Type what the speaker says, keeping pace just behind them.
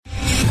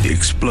the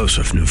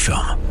explosive new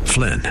film,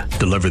 Flynn,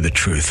 Deliver the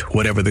Truth,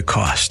 Whatever the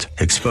Cost,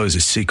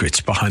 exposes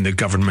secrets behind the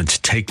government's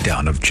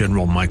takedown of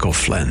General Michael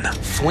Flynn.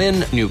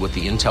 Flynn knew what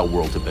the intel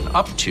world had been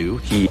up to.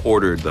 He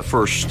ordered the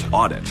first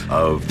audit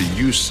of the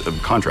use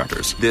of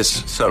contractors.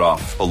 This set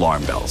off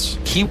alarm bells.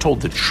 He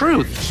told the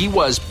truth. He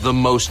was the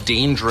most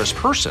dangerous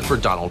person for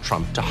Donald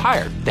Trump to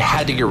hire. They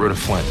had to get rid of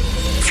Flynn.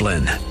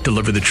 Flynn,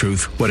 Deliver the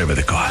Truth, Whatever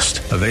the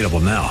Cost. Available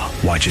now.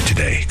 Watch it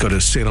today. Go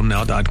to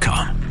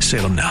salemnow.com.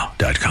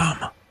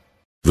 salemnow.com.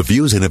 The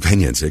views and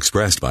opinions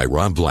expressed by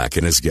Rob Black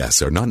and his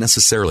guests are not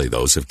necessarily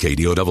those of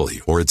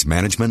KDOW or its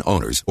management,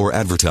 owners, or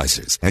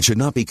advertisers and should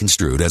not be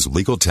construed as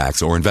legal,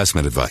 tax, or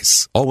investment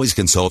advice. Always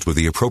consult with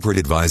the appropriate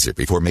advisor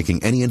before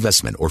making any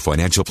investment or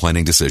financial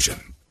planning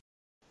decision.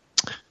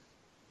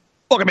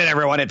 Welcome in,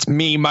 everyone. It's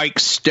me, Mike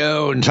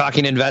Stone,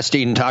 talking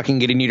investing, talking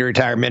getting you to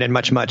retirement, and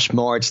much, much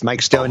more. It's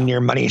Mike Stone,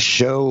 your money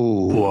show.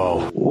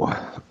 Whoa.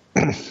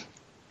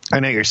 I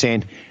know you're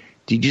saying,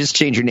 did you just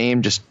change your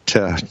name just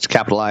to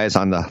capitalize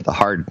on the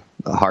hard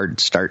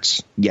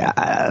starts?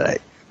 Yeah,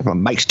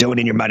 Mike Stone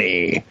and your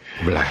money.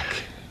 Black.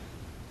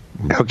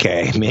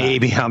 Okay,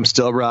 maybe I'm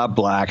still Rob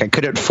Black. I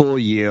couldn't fool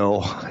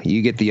you.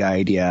 You get the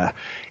idea.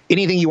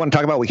 Anything you want to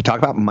talk about, we can talk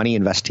about money,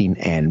 investing,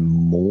 and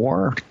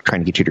more.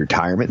 Trying to get you to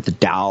retirement. The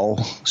Dow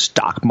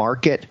stock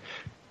market,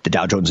 the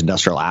Dow Jones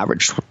Industrial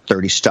Average,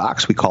 30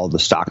 stocks. We call the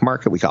stock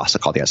market. We also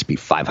call the S&P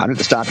 500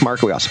 the stock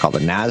market. We also call the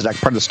NASDAQ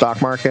part of the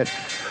stock market.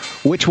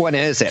 Which one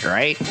is it,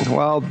 right?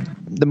 Well,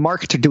 the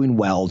markets are doing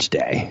well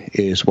today,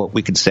 is what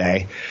we could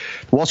say.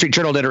 The Wall Street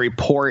Journal did a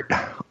report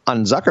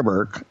on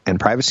Zuckerberg and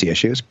privacy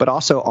issues, but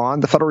also on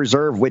the Federal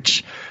Reserve,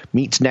 which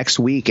meets next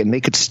week, and they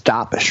could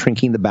stop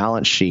shrinking the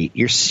balance sheet.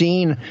 You're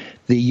seeing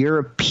the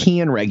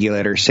European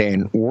regulators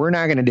saying, we're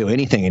not going to do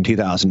anything in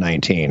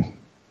 2019. And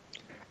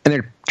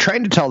they're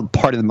trying to tell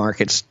part of the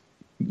markets,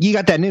 you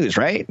got that news,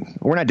 right?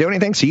 We're not doing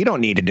anything, so you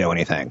don't need to do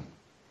anything.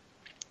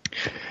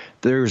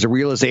 There's a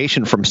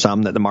realization from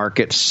some that the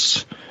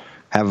markets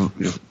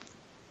have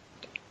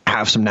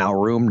some now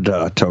room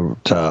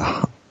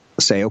to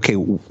say, okay,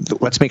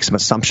 let's make some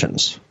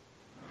assumptions.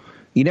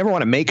 You never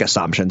want to make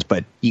assumptions,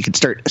 but you can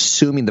start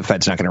assuming the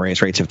Fed's not going to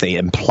raise rates if they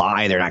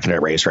imply they're not going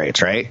to raise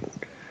rates, right?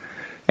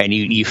 And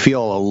you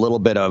feel a little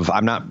bit of,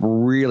 I'm not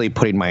really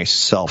putting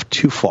myself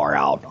too far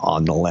out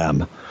on the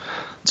limb.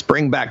 Let's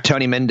bring back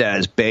Tony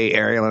Mendez,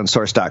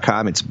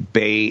 BayAreaLoanSource.com. It's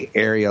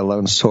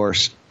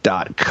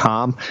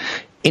BayAreaLoanSource.com.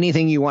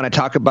 Anything you want to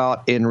talk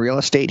about in real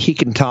estate, he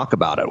can talk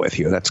about it with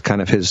you. That's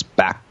kind of his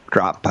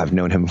backdrop. I've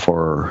known him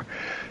for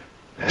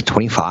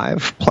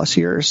 25 plus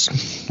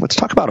years. Let's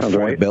talk about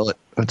affordability. Right.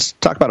 Let's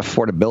talk about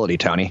affordability,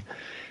 Tony.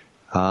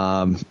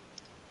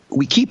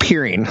 We keep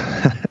hearing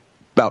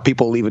about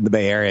people leaving the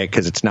Bay Area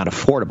because it's not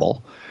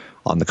affordable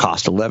on the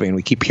cost of living.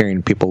 We keep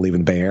hearing people leaving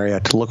the Bay Area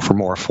to look for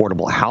more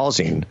affordable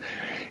housing.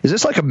 Is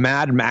this like a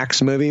Mad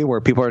Max movie where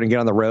people are going to get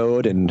on the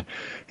road and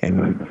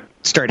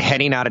start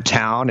heading out of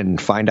town and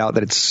find out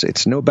that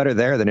it's no better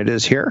there than it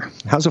is here?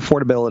 How's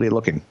affordability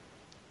looking?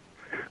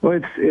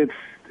 Well, it's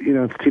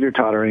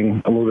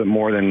teeter-tottering a little bit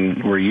more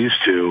than we're used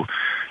to.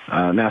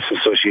 National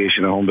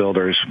Association of Home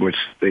Builders, which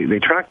they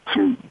track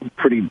some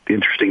pretty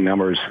interesting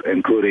numbers,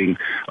 including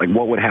like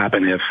what would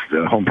happen if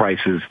the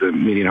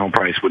median home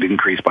price would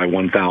increase by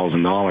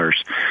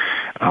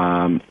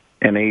 $1,000.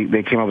 And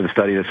they came up with a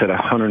study that said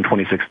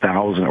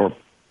 126,000 or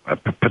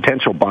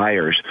potential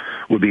buyers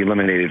would be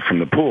eliminated from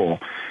the pool.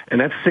 And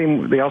that's the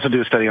same. They also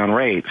do a study on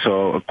rate.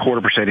 So a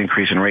 0.25%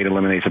 increase in rate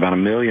eliminates about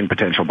 1 million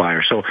potential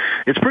buyers. So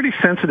it's pretty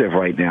sensitive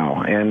right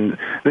now. And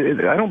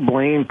I don't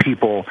blame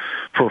people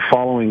for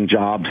following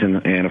jobs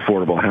and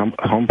affordable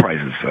home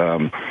prices.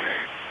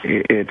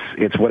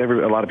 It's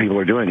whatever a lot of people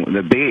are doing.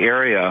 The Bay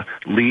Area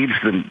leads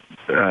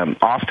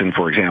Austin,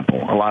 for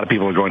example. A lot of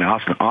people are going to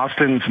Austin.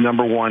 Austin's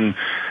number one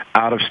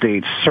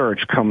out-of-state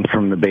search comes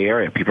from the Bay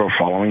Area. People are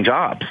following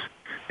jobs.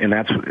 And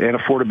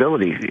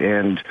affordability.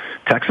 And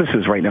Texas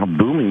is right now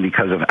booming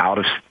because of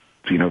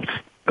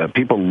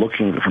people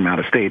looking from out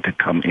of state to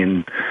come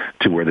in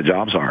to where the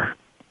jobs are.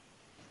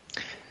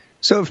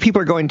 So if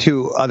people are going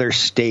to other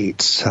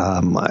states,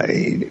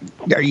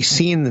 are you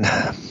seeing,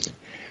 I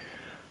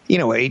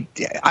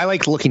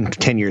like looking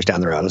 10 years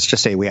down the road. Let's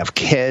just say we have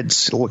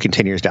kids looking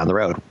 10 years down the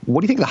road. What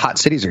do you think the hot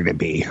cities are going to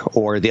be,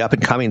 or the up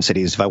and coming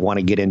cities if I want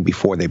to get in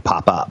before they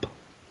pop up?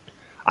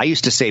 I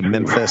used to say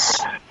Memphis.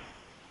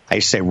 I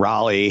used to say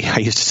Raleigh. I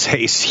used to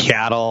say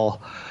Seattle,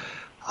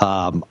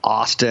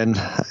 Austin,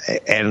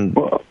 and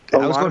a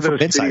lot of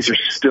those cities are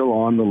still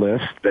on the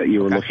list that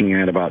you were looking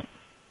at about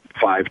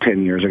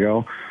 5-10 years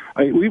ago.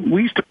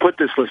 We used to put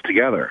this list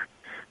together.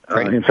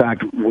 Right. In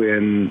fact,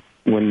 when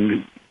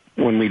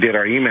we did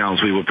our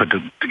emails, we would put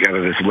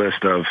together this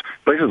list of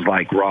places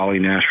like Raleigh,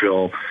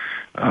 Nashville.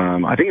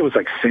 I think it was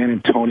like San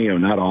Antonio,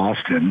 not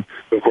Austin.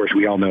 But of course,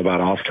 we all know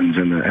about Austin's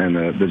and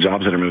the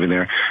jobs that are moving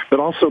there. But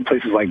also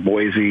places like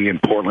Boise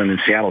and Portland and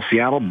Seattle.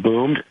 Seattle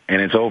boomed,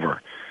 and it's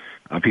over.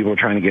 People are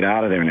trying to get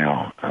out of there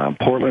now.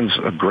 Portland's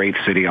a great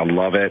city. I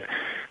love it.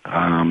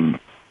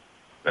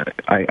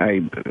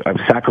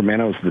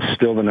 Sacramento is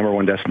still the number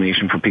one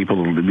destination for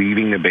people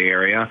leaving the Bay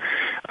Area.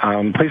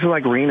 Places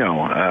like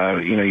Reno,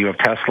 you have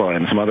Tesla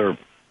and some other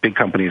big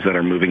companies that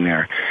are moving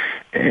there.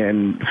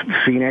 And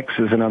Phoenix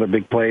is another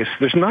big place.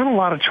 There's not a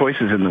lot of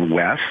choices in the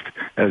West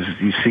as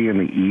you see in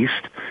the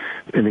East.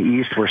 In the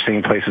East, we're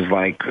seeing places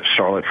like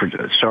Charlotte,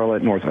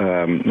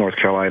 North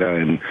Carolina,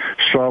 and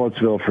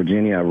Charlottesville,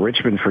 Virginia,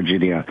 Richmond,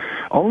 Virginia.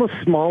 All the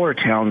smaller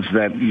towns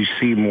that you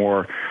see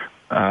more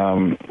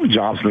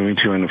jobs moving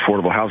to in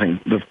affordable housing.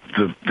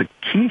 The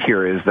key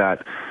here is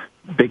that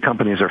big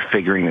companies are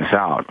figuring this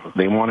out.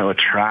 They want to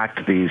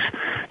attract these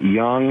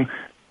young,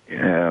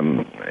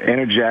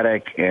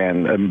 energetic,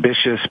 and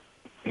ambitious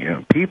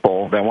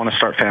people that want to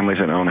start families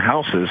and own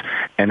houses,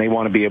 and they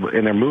want to be able,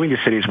 and they're moving to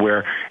cities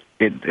where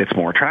it's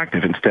more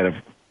attractive instead of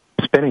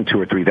spending $2,000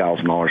 or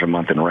 $3,000 a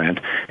month in rent,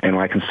 and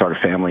I can start a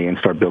family and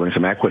start building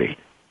some equity.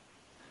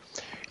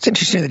 It's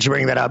interesting that you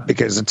bring that up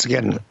because it's,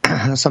 again,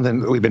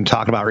 something that we've been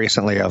talking about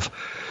recently of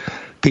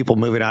people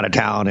moving out of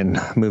town and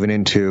moving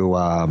into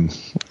kind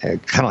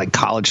of like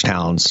college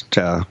towns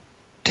to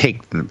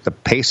take the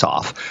pace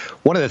off.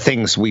 One of the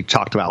things we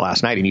talked about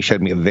last night, and you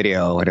showed me a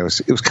video, and it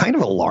was kind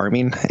of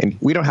alarming, and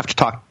we don't have to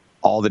talk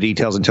all the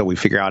details until we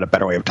figure out a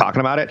better way of talking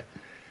about it.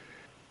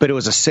 But it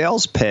was a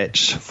sales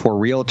pitch for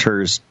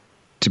realtors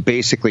to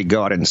basically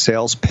go out and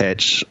sales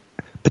pitch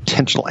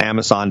potential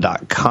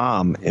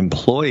Amazon.com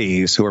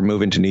employees who are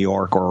moving to New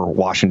York or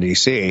Washington,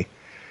 D.C. It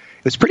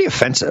was pretty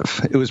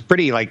offensive. It was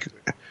pretty to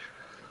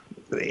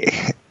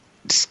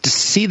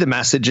see the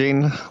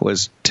messaging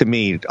was, to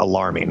me,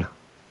 alarming.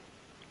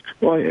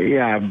 Well,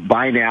 yeah,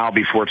 buy now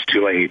before it's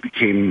too late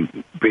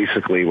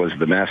was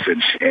the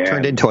message. And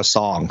turned into a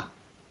song.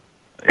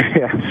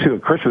 Yeah, to a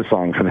Christmas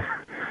song for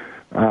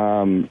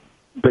them.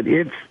 But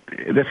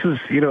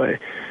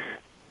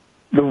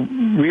the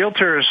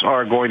realtors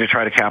are going to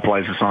try to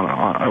capitalize this on,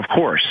 of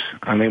course,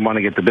 and they want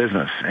to get the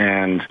business.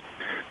 And,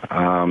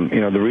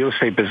 the real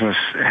estate business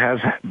has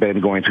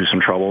been going through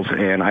some troubles,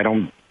 and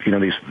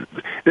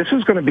this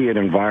is going to be an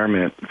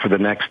environment for the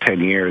next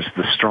 10 years.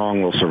 The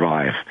strong will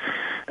survive.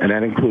 And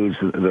that includes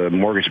the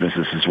mortgage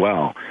business as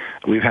well.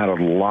 We've had a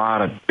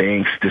lot of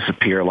banks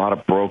disappear. A lot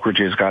of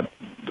brokerages got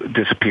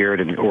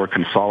disappeared or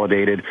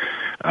consolidated.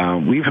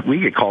 We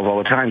get calls all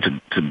the time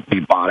to be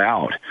bought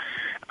out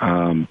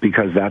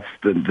because that's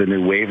the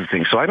new wave of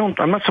things. So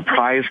I'm not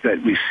surprised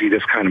that we see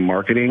this kind of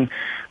marketing.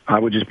 I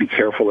would just be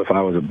careful if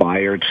I was a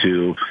buyer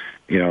to,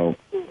 go,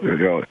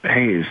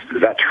 hey, is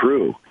that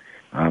true?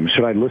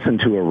 Should I listen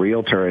to a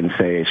realtor and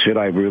say, should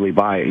I really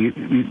buy?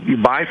 You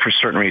buy for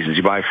certain reasons.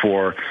 You buy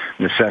for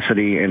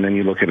necessity, and then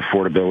you look at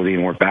affordability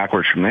and work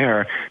backwards from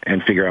there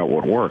and figure out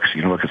what works.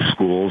 Look at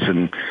schools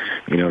and,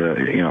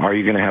 are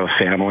you going to have a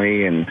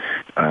family and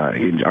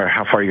or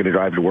how far are you going to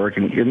drive to work?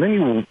 And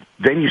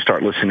then you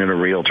start listening to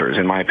realtors,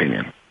 in my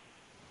opinion.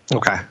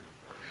 Okay.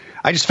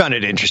 I just found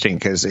it interesting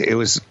because it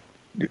was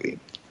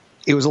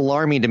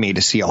alarming to me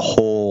to see a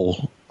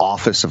whole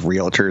office of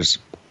realtors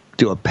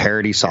do a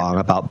parody song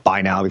about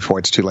buy now before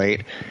it's too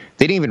late.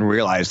 They didn't even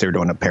realize they were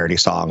doing a parody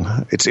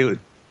song.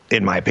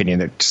 In my opinion,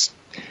 it's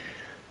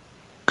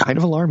kind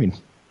of alarming.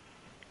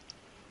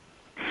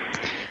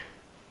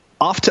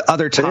 Off to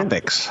other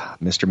topics,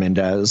 Mr.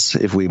 Mendez,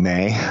 if we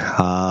may.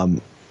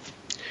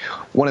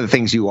 One of the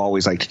things you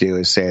always like to do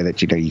is say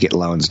that, you get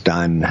loans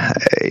done.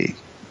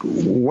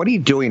 What are you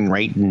doing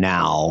right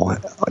now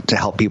to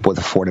help people with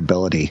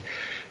affordability?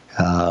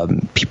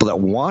 People that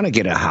want to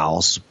get a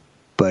house,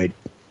 but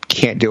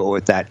can't do it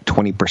with that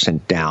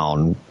 20%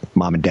 down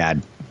mom and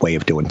dad way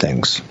of doing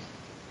things?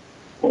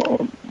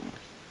 Well,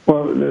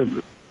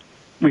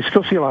 we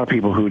still see a lot of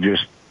people who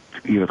just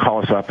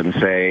call us up and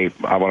say,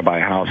 I want to buy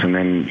a house, and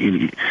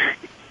then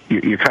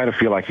you kind of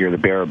feel like you're the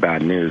bearer of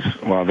bad news.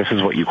 Well, this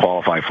is what you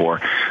qualify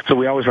for. So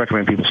we always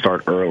recommend people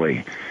start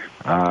early.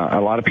 A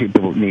lot of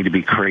people need to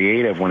be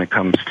creative when it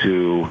comes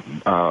to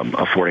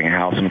affording a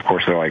house. And, of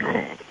course, they're like,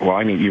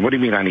 well, what do you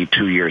mean I need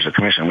 2 years of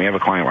commission? We have a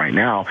client right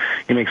now.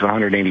 He makes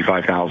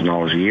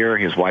 $185,000 a year.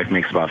 His wife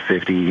makes about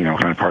 $50,000,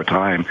 kind of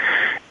part-time.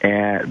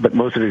 But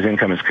most of his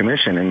income is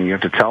commission. And you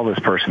have to tell this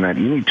person that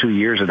you need 2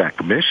 years of that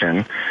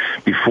commission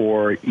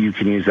before you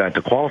can use that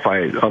to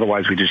qualify.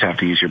 Otherwise, we just have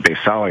to use your base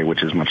salary,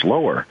 which is much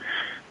lower.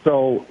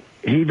 So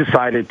he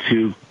decided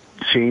to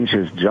change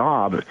his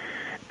job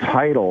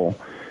title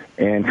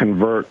and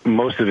convert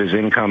most of his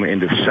income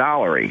into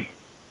salary.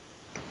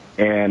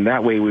 And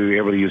that way we were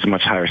able to use a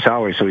much higher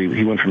salary. So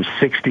he went from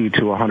 60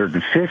 to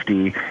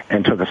 150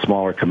 and took a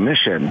smaller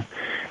commission.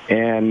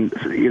 And,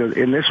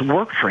 and this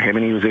worked for him,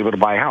 and he was able to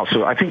buy a house.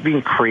 So I think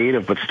being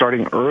creative, but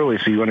starting early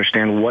so you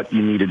understand what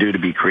you need to do to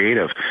be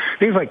creative.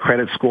 Things like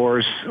credit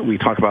scores, we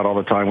talk about all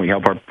the time. We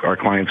help our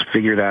clients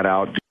figure that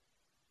out.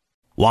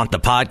 Want the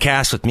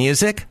podcast with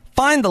music?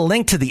 Find the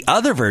link to the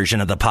other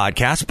version of the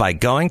podcast by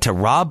going to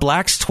Rob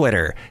Black's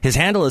Twitter. His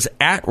handle is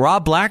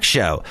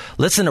 @RobBlackShow.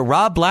 Listen to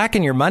Rob Black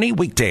and Your Money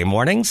weekday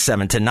mornings,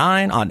 7 to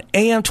 9 on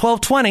AM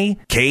 1220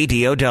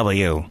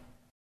 KDOW.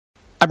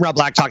 I'm Rob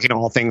Black, talking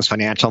all things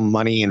financial,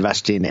 money,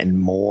 investing,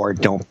 and more.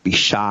 Don't be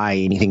shy.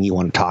 Anything you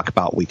want to talk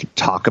about, we could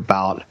talk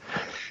about.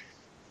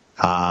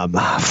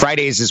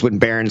 Fridays is when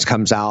Barron's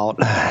comes out.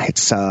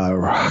 It's,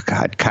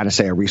 I'd kind of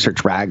say a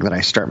research rag that I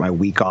start my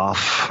week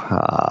off.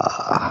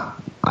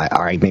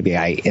 Maybe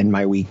I end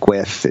my week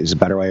with is a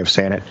better way of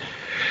saying it.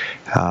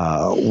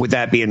 With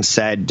that being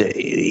said,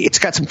 it's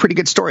got some pretty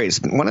good stories.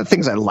 One of the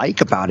things I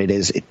like about it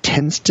is it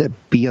tends to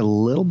be a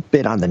little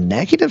bit on the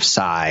negative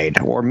side,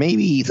 or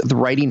maybe the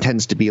writing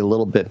tends to be a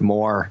little bit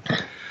more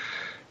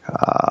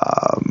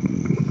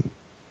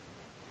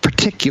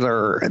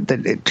particular,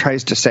 that it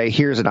tries to say,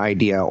 here's an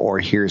idea or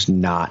here's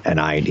not an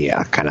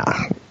idea, kind of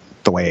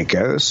the way it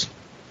goes.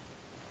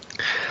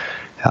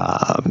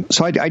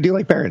 So I do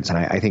like Barron's, and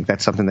I think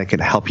that's something that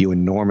could help you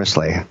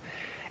enormously.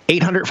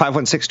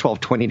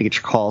 800-516-1220 to get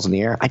your calls in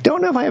the air. I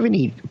don't know if I have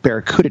any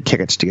Barracuda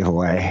tickets to give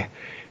away.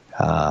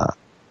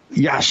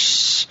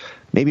 Yes.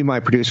 Maybe my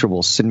producer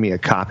will send me a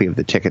copy of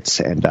the tickets,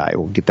 and I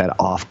will get that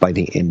off by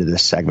the end of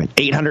this segment.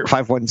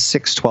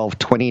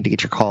 800-516-1220 to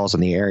get your calls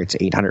on the air. It's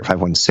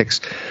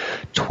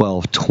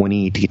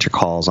 800-516-1220 to get your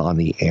calls on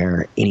the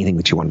air. Anything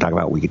that you want to talk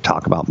about, we could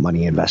talk about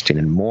money, investing,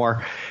 and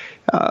more.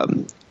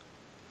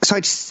 So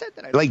I said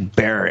that I like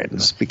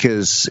Barron's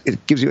because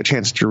it gives you a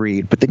chance to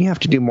read, but then you have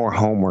to do more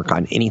homework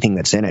on anything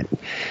that's in it.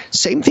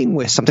 Same thing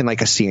with something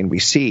like a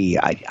CNBC.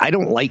 I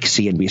don't like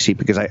CNBC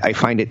because I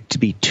find it to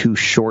be too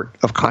short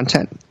of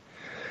content.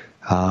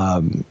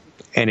 And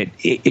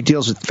it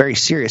deals with very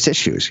serious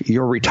issues.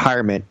 Your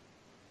retirement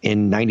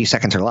in 90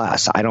 seconds or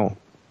less. I don't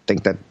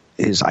think that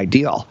is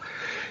ideal.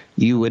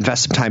 You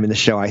invest some time in the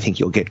show, I think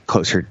you'll get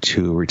closer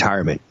to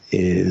retirement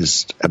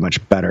is a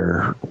much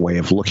better way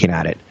of looking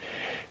at it.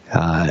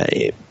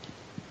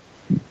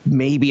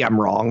 Maybe I'm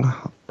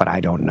wrong, but I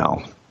don't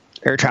know.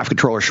 Air traffic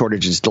controller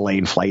shortages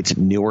delaying flights at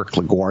Newark,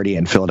 LaGuardia,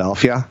 and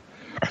Philadelphia.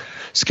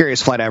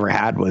 Scariest flight I ever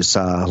had was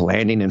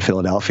landing in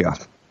Philadelphia.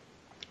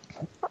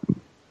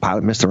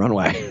 Pilot missed the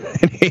runway,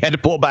 and he had to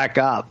pull back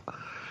up.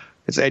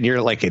 And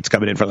you're like, it's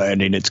coming in for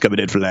landing, it's coming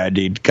in for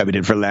landing, coming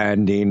in for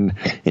landing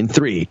in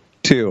 3,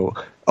 2,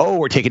 oh,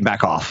 we're taking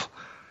back off.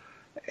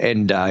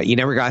 And you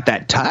never got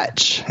that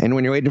touch. And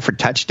when you're waiting for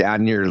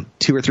touchdown, you're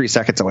 2 or 3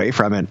 seconds away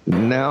from it.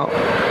 No.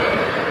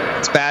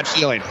 It's a bad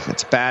feeling.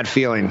 It's a bad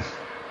feeling.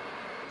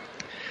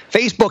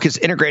 Facebook is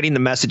integrating the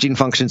messaging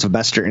functions of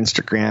Messenger,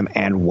 Instagram,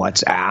 and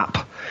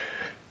WhatsApp.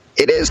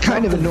 It is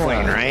kind of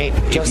annoying, right?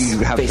 If you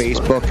have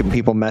Facebook and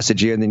people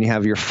message you, and then you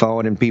have your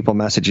phone and people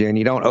message you, and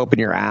you don't open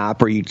your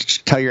app, or you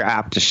tell your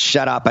app to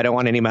shut up, I don't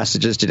want any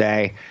messages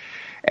today.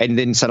 And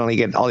then suddenly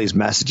you get all these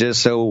messages.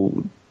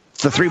 So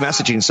the 3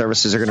 messaging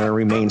services are going to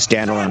remain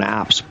standalone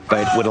apps,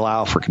 but would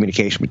allow for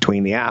communication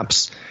between the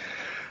apps.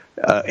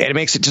 And it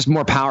makes it just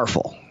more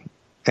powerful.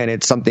 And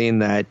it's something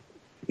that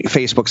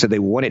Facebook said they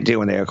wouldn't do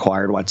when they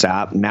acquired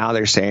WhatsApp. Now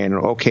they're saying,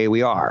 okay,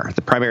 we are.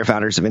 The primary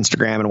founders of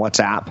Instagram and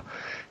WhatsApp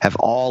have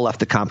all left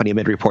the company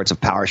amid reports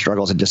of power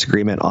struggles and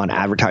disagreement on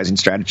advertising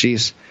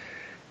strategies.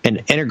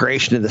 And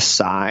integration of this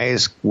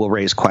size will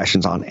raise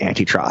questions on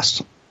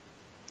antitrust.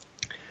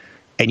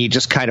 And you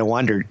just kind of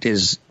wonder,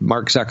 is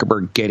Mark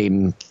Zuckerberg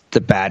getting the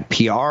bad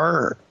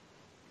PR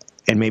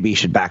and maybe he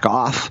should back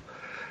off?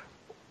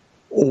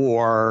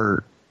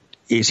 Or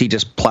is he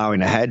just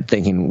plowing ahead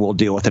thinking we'll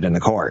deal with it in the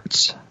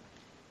courts?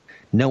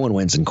 No one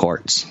wins in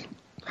courts.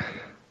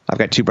 I've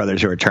got 2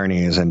 brothers who are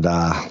attorneys, and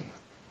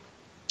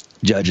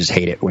judges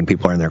hate it when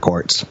people are in their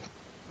courts.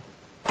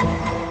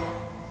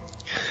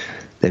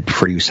 They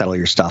prefer you settle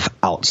your stuff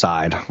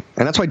outside. And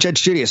that's why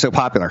Judge Judy is so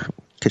popular,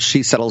 because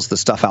she settles the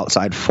stuff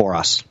outside for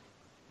us.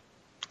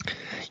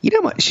 You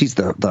know what? She's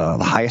the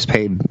highest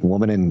paid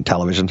woman in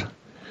television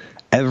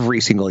every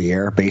single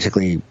year.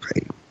 Basically,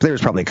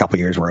 there's probably a couple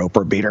years where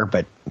Oprah beat her,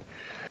 but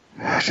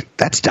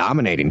that's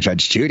dominating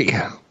Judge Judy.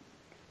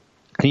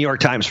 The New York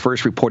Times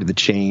first reported the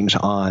change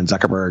on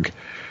Zuckerberg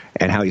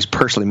and how he's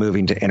personally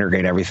moving to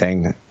integrate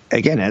everything,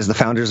 again, as the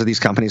founders of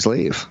these companies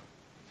leave.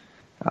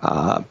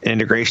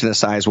 Integration of this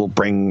size will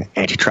bring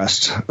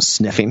antitrust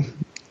sniffing.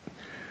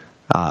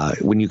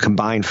 When you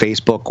combine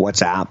Facebook,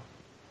 WhatsApp,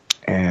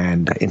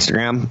 and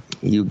Instagram,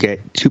 you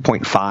get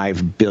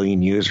 2.5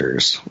 billion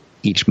users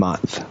each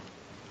month.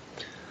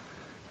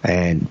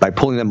 And by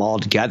pulling them all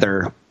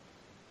together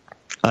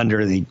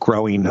under the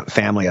growing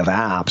family of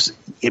apps,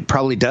 it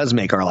probably does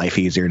make our life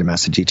easier to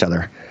message each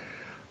other.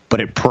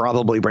 But it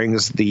probably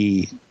brings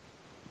the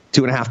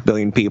 2.5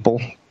 billion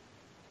people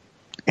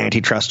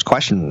antitrust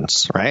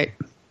questions, right?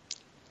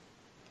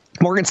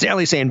 Morgan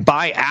Stanley saying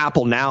buy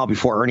Apple now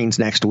before earnings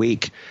next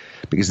week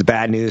because the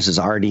bad news is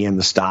already in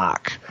the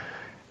stock.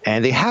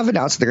 And they have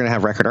announced they're going to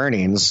have record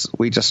earnings.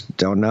 We just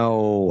don't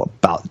know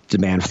about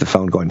demand for the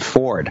phone going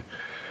forward.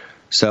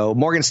 So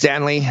Morgan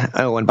Stanley,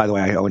 oh, and by the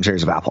way, I own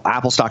shares of Apple.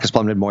 Apple stock has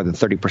plummeted more than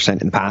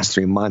 30% in the past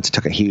 3 months. It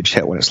took a huge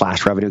hit when it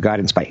slashed revenue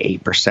guidance by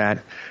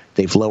 8%.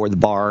 They've lowered the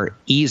bar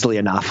easily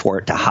enough for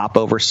it to hop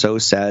over, so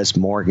says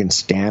Morgan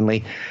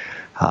Stanley.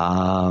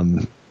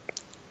 That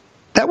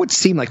would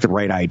seem like the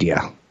right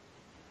idea.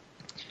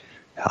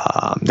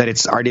 That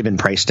it's already been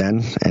priced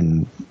in,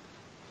 and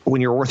when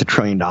you're worth $1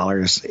 trillion,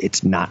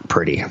 it's not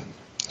pretty.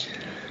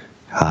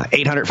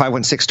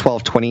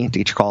 800-516-1220 to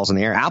get your calls in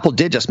the air. Apple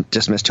did just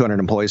dismiss 200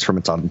 employees from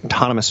its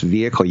autonomous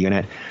vehicle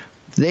unit.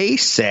 They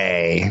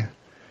say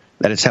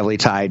that it's heavily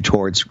tied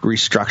towards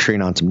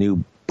restructuring on some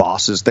new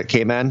bosses that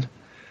came in.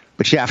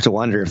 But you have to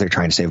wonder if they're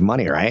trying to save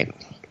money, right?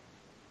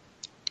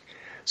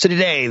 So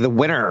today, the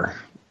winner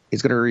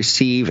is going to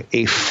receive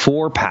a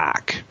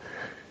 4-pack,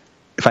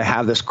 if I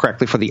have this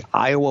correctly, for the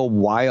Iowa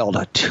Wild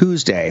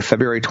Tuesday,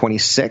 February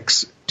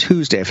 26th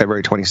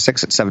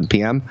at 7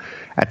 p.m.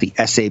 at the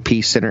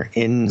SAP Center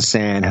in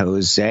San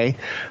Jose.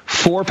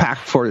 4-pack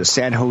for the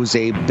San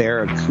Jose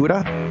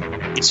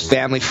Barracuda. It's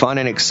family fun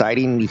and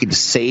exciting. You can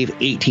save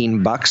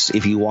 $18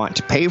 if you want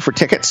to pay for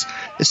tickets.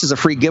 This is a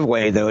free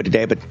giveaway, though,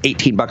 today, but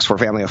 $18 for a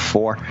family of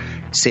 4,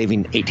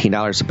 saving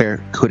 $18 a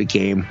Barracuda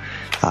game.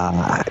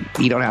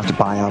 You don't have to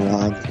buy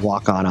online.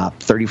 Walk on up.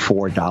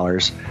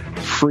 $34.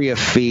 Free of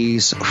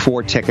fees,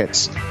 4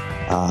 tickets.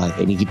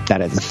 And you get that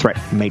at the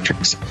Threat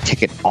Matrix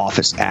ticket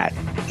office at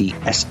the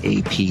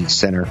SAP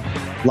Center.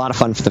 A lot of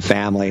fun for the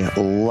family. A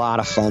lot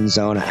of fun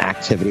zone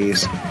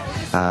activities.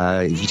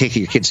 If you take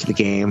your kids to the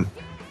game,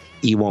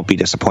 you won't be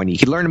disappointed. You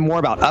can learn more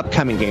about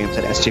upcoming games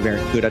at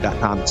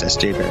sjbarracuda.com. It's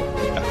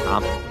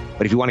sjbarracuda.com.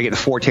 But if you want to get the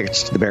 4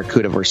 tickets to the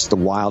Barracuda versus the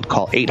Wild,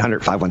 call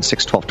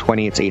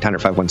 800-516-1220. It's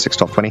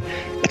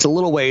 800-516-1220. It's a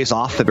little ways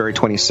off February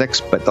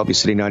 26th, but they'll be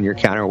sitting on your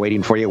counter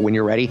waiting for you when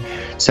you're ready.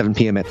 7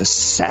 p.m. at the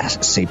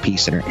SAP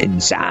Center in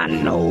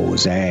San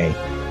Jose.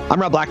 I'm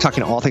Rob Black,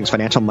 talking all things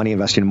financial, money,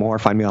 investing, and more.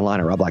 Find me online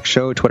at Rob Black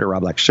Show, Twitter,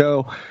 Rob Black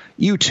Show,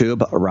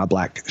 YouTube, Rob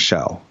Black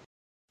Show.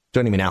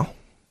 Joining me now,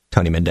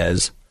 Tony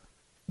Mendez,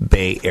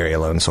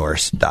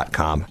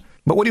 BayAreaLoanSource.com.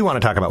 But what do you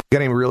want to talk about?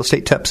 Got any real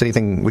estate tips?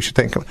 Anything we should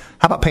think of?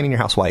 How about painting your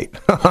house white?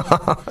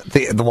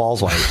 the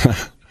walls white.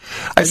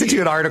 I sent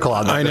you an article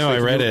on that. I know, I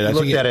read it. I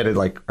looked at it and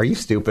like, are you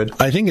stupid?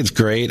 I think it's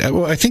great.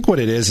 Well, I think what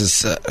it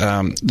is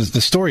the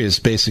story is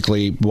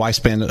basically, why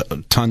spend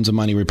tons of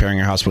money repairing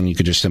your house when you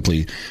could just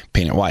simply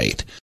paint it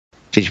white?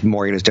 JP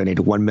Morgan has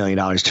donated $1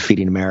 million to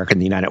Feeding America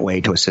and the United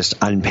Way to assist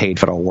unpaid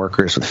federal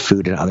workers with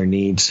food and other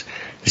needs.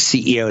 The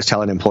CEO is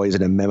telling employees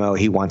in a memo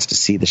he wants to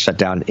see the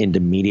shutdown end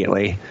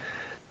immediately.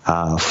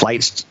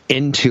 Flights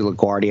into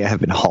LaGuardia have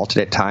been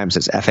halted at times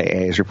as FAA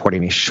is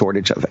reporting a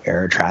shortage of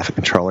air traffic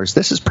controllers.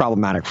 This is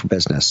problematic for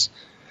business.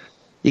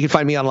 You can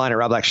find me online at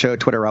Rob Black Show,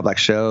 Twitter, Rob Black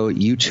Show,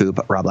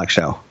 YouTube, Rob Black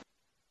Show.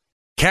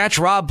 Catch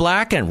Rob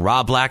Black and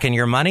Rob Black and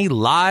Your Money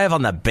live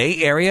on the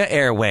Bay Area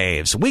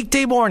airwaves,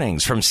 weekday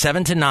mornings from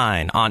 7 to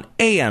 9 on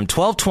AM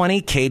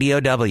 1220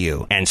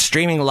 KDOW and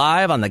streaming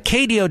live on the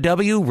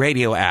KDOW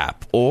radio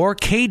app or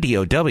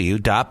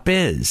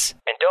KDOW.biz.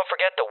 And don't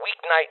forget the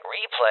weeknight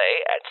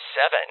replay at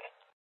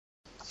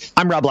 7.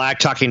 I'm Rob Black,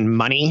 talking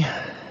money,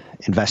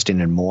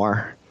 investing, and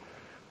more.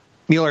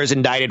 Mueller has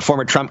indicted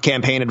former Trump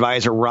campaign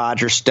advisor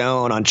Roger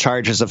Stone on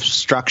charges of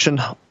obstruction,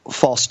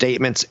 false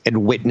statements,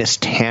 and witness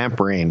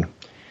tampering.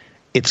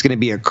 It's going to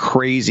be a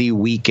crazy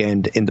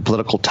weekend in the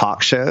political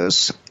talk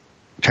shows,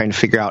 trying to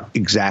figure out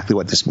exactly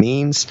what this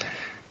means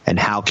and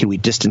how can we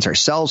distance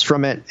ourselves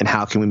from it and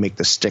how can we make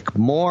this stick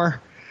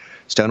more.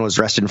 Stone was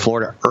arrested in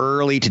Florida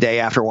early today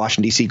after a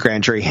Washington, D.C.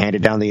 grand jury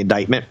handed down the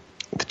indictment.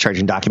 The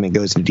charging document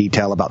goes into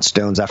detail about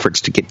Stone's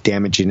efforts to get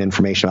damaging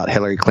information about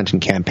Hillary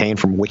Clinton campaign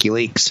from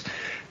WikiLeaks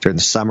during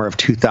the summer of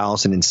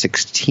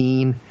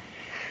 2016.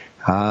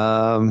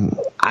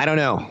 I don't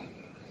know.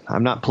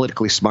 I'm not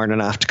politically smart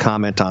enough to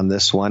comment on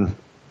this one,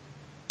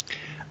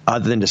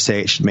 other than to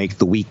say it should make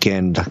the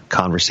weekend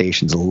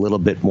conversations a little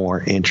bit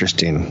more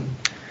interesting.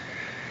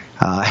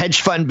 Hedge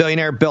fund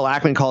billionaire Bill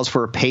Ackman calls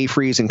for a pay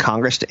freeze in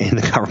Congress to end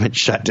the government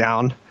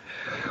shutdown.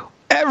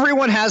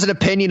 Everyone has an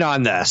opinion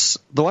on this.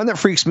 The one that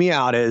freaks me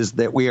out is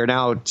that we are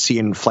now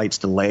seeing flights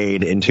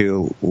delayed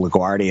into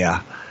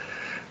LaGuardia,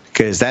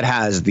 because that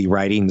has the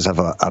writings of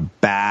a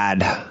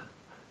bad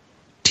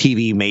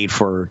TV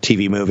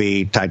made-for-TV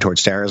movie tied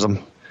towards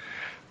terrorism.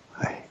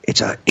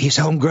 He's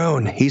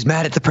homegrown. He's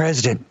mad at the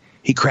president.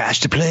 He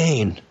crashed a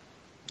plane.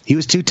 He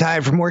was too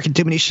tired from working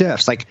too many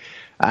shifts. Like,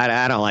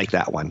 I don't like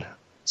that one.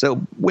 So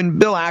when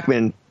Bill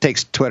Ackman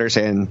takes Twitter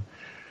saying,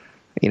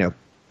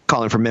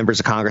 calling for members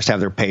of Congress to have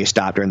their pay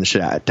stopped during the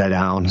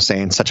shutdown,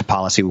 saying such a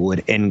policy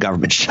would end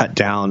government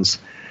shutdowns,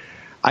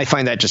 I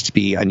find that just to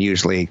be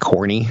unusually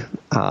corny.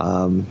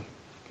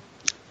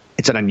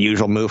 It's an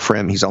unusual move for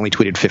him. He's only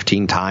tweeted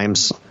 15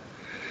 times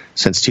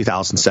since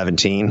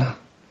 2017.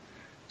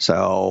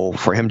 So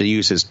for him to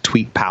use his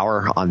tweet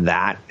power on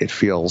that, it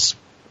feels,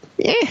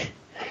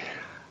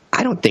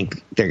 I don't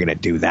think they're going to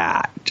do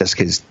that just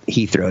because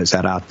he throws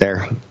that out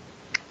there.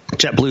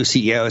 JetBlue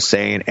CEO is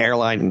saying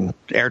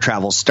air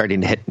travel is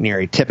starting to hit near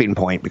a tipping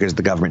point because of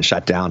the government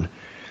shutdown.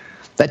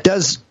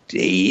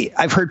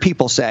 I've heard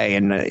people say,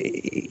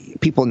 and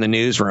people in the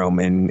newsroom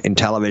and in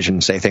television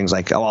say things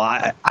like, oh,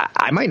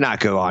 I might not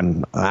go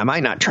on, I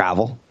might not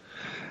travel.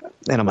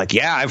 And I'm like,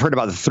 yeah, I've heard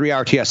about the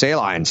 3-hour TSA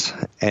lines.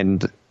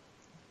 And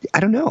I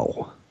don't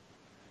know.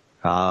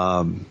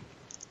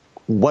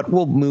 What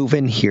will move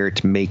in here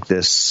to make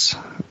this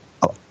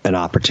an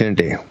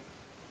opportunity?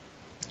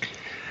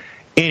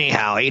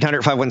 Anyhow,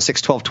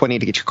 800-516-1220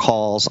 to get your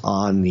calls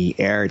on the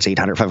air. It's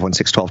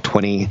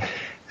 800-516-1220.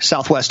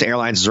 Southwest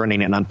Airlines is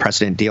running an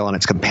unprecedented deal on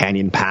its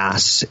Companion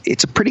Pass.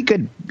 It's a pretty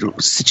good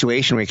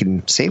situation where you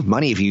can save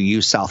money if you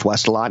use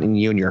Southwest a lot and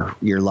you and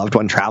your loved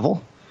one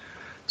travel.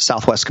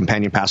 Southwest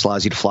Companion Pass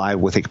allows you to fly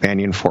with a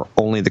companion for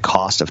only the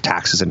cost of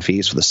taxes and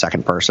fees for the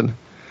second person.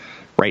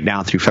 Right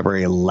now through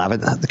February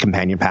 11th, the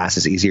Companion Pass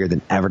is easier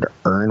than ever to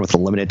earn with a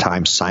limited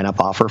time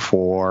sign-up offer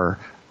for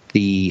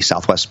the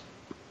Southwest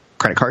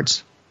credit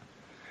cards.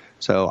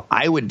 So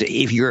I would,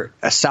 if you're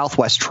a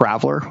Southwest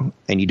traveler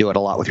and you do it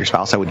a lot with your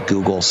spouse, I would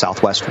Google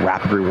Southwest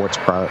Rapid Rewards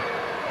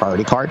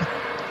Priority Card,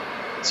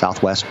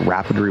 Southwest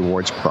Rapid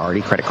Rewards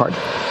Priority Credit Card.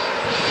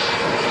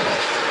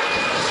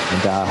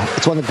 And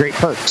it's one of the great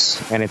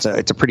perks, and it's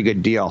a pretty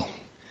good deal.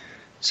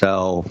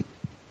 So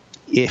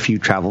if you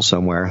travel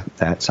somewhere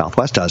that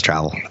Southwest does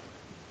travel,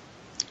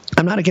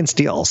 I'm not against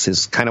deals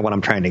is kind of what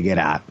I'm trying to get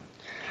at.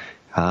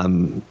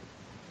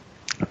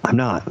 I'm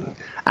not.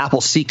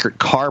 Apple's secret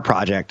car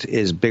project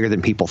is bigger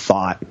than people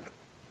thought,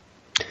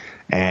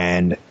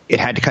 and it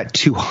had to cut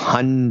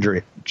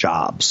 200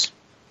 jobs.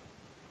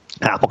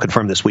 Apple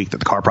confirmed this week that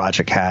the car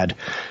project had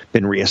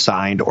been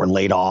reassigned or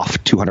laid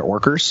off 200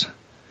 workers.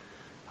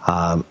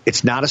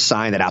 It's not a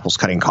sign that Apple's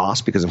cutting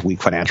costs because of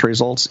weak financial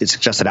results. It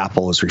suggests that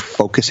Apple is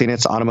refocusing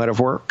its automotive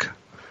work,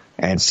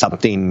 and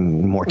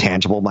something more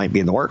tangible might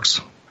be in the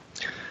works.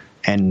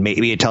 And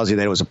maybe it tells you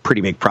that it was a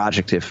pretty big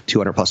project if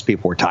 200 plus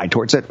people were tied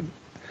towards it.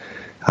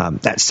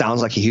 That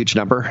sounds like a huge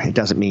number. It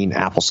doesn't mean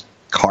Apple's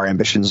car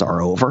ambitions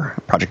are over.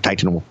 Project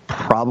Titan will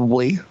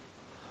probably,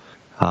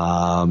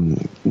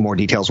 more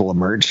details will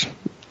emerge.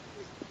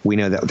 We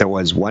know that there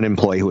was one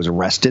employee who was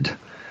arrested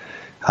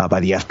by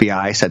the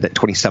FBI, said that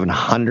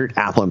 2,700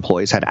 Apple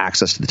employees had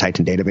access to the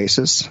Titan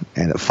databases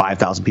and that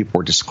 5,000 people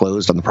were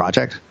disclosed on the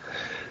project.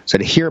 So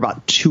to hear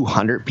about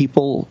 200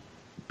 people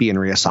being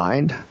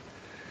reassigned,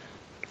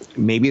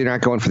 maybe they're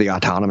not going for the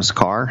autonomous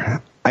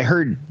car. I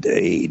heard,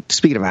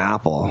 speaking of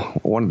Apple,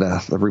 one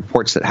of the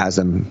reports that has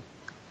them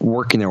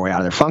working their way out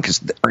of their funk is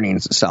the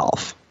earnings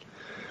itself.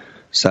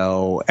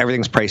 So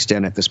everything's priced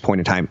in at this point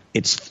in time.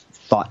 It's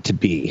thought to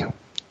be.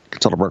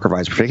 Consultant broker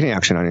advisor predicting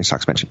action on any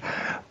stocks mentioned.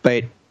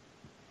 But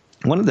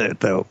one of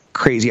the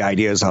crazy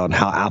ideas on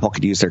how Apple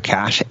could use their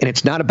cash, and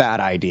it's not a bad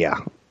idea.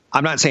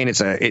 I'm not saying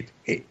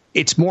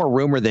it's more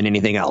rumor than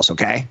anything else,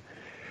 okay?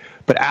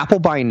 But Apple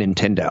buying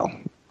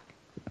Nintendo.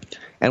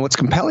 And what's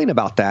compelling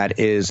about that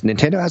is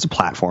Nintendo has a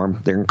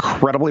platform. They're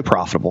incredibly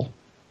profitable.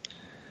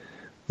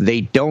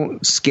 They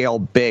don't scale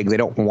big. They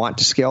don't want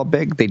to scale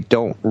big. They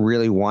don't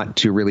really want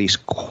to release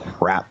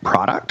crap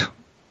product.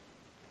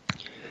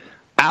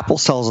 Apple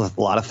sells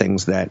a lot of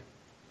things that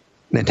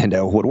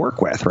Nintendo would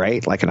work with,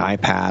 right? Like an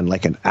iPad,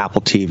 like an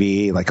Apple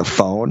TV, like a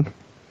phone.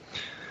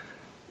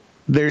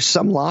 There's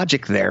some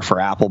logic there for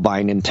Apple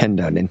buying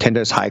Nintendo.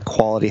 Nintendo's high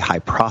quality, high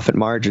profit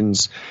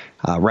margins,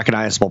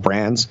 recognizable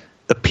brands,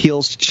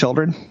 appeals to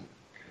children.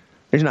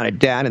 There's not a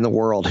dad in the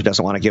world who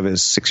doesn't want to give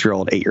his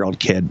 6-year-old, 8-year-old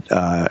kid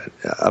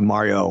a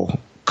Mario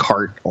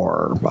Kart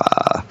or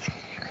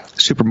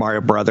Super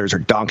Mario Brothers or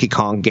Donkey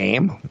Kong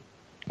game.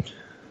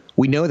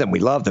 We know them. We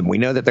love them. We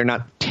know that they're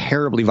not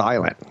terribly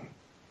violent.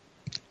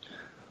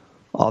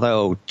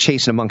 Although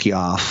chasing a monkey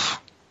off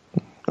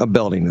a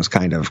building is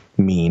kind of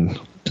mean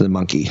to the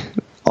monkey,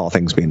 all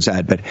things being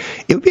said. But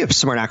it would be a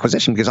smart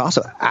acquisition because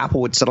also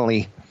Apple would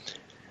suddenly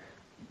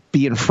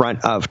be in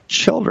front of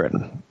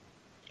children.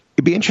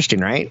 It'd be interesting,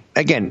 right?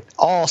 Again,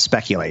 all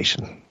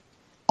speculation.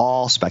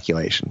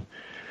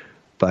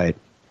 But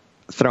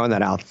throwing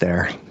that out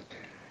there.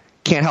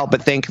 Can't help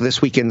but think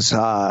this weekend's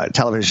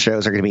television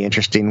shows are going to be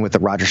interesting with the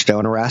Roger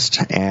Stone arrest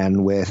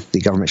and with the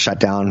government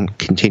shutdown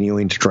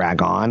continuing to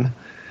drag on.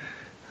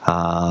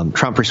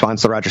 Trump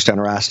responds to the Roger Stone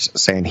arrest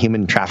saying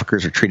human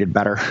traffickers are treated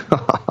better.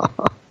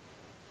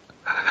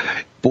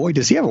 Boy,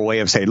 does he have a way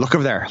of saying, look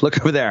over there, look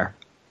over there.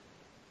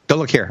 Don't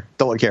look here.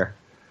 Don't look here.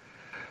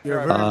 You're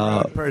a very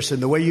wrong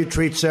person. The way you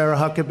treat Sarah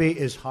Huckabee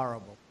is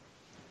horrible.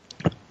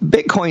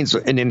 Bitcoin's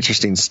an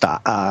interesting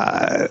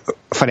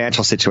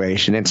financial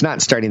situation. It's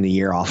not starting the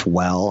year off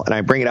well. And I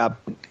bring it up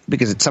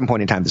because at some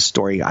point in time, the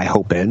story, I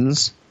hope,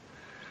 ends.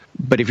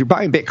 But if you're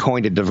buying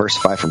Bitcoin to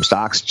diversify from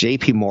stocks,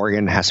 JP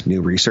Morgan has some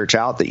new research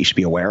out that you should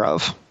be aware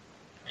of.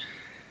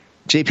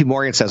 JP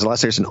Morgan says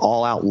unless there's an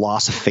all-out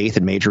loss of faith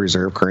in major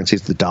reserve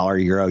currencies, the dollar,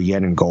 euro,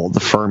 yen, and gold, the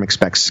firm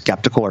expects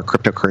skeptical or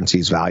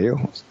cryptocurrencies value.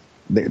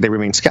 They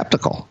remain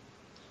skeptical.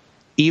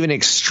 Even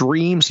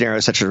extreme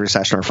scenarios such as a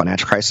recession or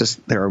financial crisis,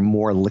 there are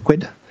more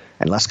liquid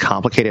and less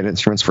complicated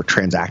instruments for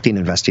transacting,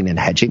 investing, and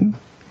hedging.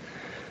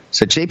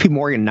 So JP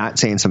Morgan not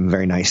saying some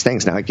very nice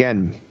things. Now,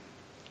 again,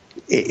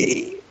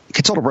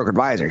 consult a broker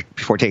advisor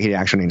before taking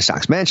action on any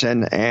stocks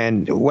mentioned,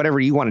 and whatever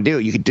you want to do,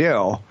 you could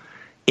do.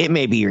 It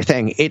may be your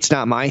thing. It's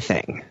not my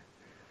thing.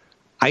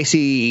 I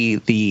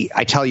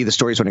tell you the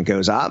stories when it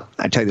goes up.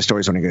 I tell you the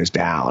stories when it goes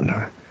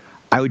down.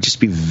 I would just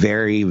be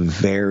very,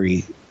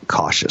 very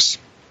cautious.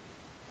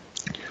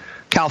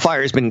 Cal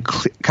Fire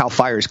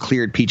has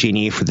cleared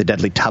PG&E for the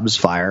deadly Tubbs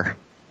fire.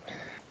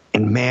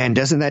 And man,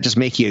 doesn't that just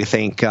make you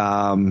think?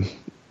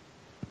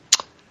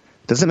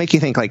 Does it make you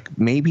think like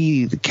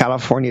maybe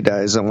California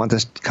doesn't want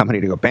this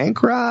company to go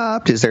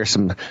bankrupt? Is there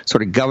some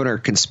sort of governor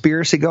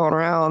conspiracy going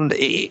around? But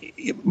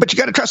you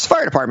got to trust the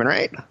fire department,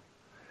 right?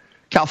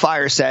 Cal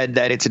Fire said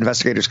that its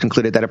investigators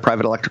concluded that a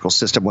private electrical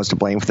system was to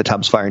blame for the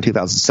Tubbs fire in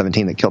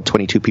 2017 that killed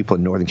 22 people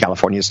in Northern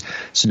California's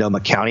Sonoma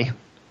County.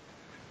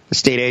 The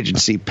state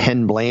agency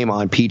pinned blame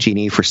on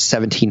PG&E for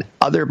 17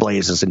 other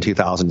blazes in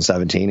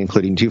 2017,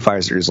 including 2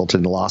 fires that resulted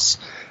in the loss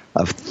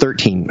of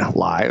 13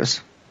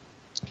 lives.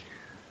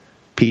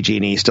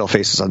 PG&E still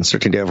faces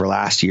uncertainty over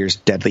last year's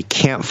deadly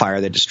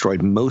campfire that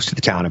destroyed most of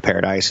the town of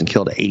Paradise and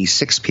killed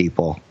 86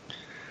 people.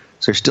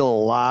 So there's still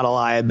a lot of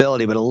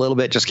liability, but a little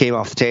bit just came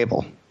off the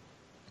table.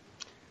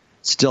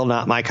 Still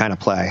not my kind of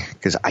play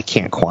because I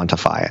can't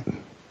quantify it.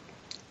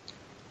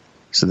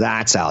 So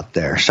that's out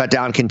there.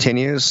 Shutdown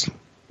continues.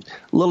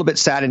 A little bit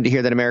saddened to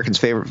hear that Americans'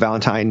 favorite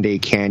Valentine's Day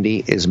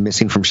candy is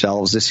missing from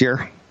shelves this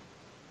year.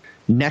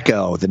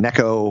 Necco, the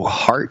Necco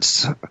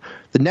Hearts,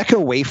 the Necco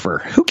wafer.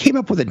 Who came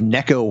up with a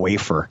Necco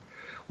wafer?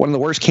 One of the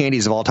worst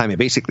candies of all time. It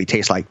basically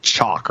tastes like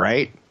chalk,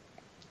 right?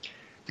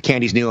 The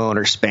candy's new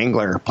owner,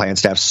 Spangler,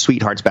 plans to have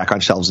Sweethearts back on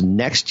shelves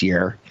next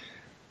year,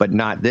 but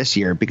not this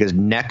year because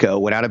Necco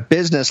went out of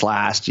business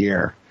last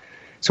year.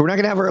 So we're not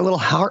going to have our little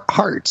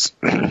hearts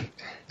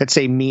that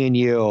say me and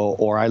you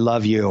or I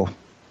love you.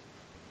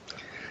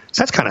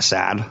 So that's kind of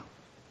sad.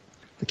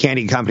 The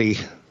candy company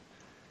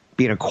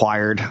being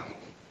acquired.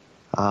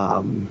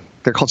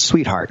 They're called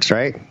Sweethearts,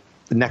 right?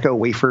 The Necco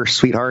wafer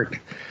Sweetheart.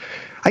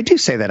 I do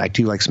say that I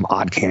do like some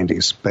odd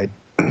candies, but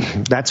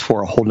that's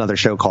for a whole nother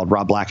show called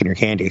Rob Black and Your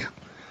Candy. I'm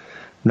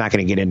not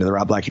going to get into the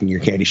Rob Black and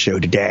Your Candy show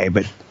today,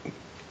 but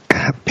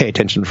pay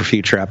attention for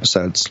future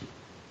episodes.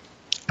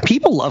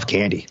 People love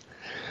candy.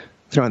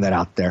 Throwing that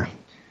out there.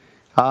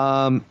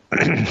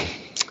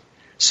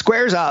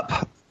 Square's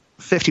up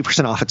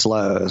 50% off its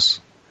lows.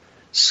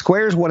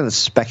 Square's one of the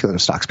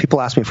speculative stocks.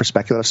 People ask me for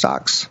speculative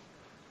stocks.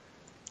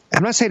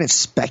 I'm not saying it's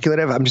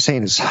speculative. I'm just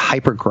saying it's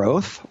hyper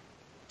growth.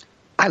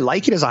 I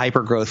like it as a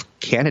hyper growth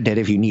candidate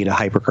if you need a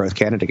hyper growth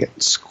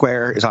candidate.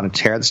 Square is on a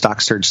tear. The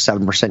stock surged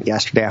 7%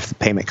 yesterday after the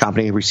payment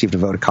company received a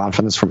vote of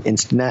confidence from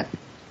Instinet.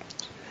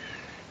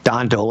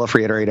 Don Dolev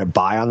reiterated a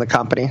buy on the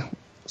company,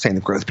 saying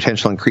the growth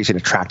potential increasing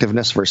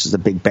attractiveness versus the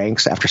big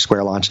banks after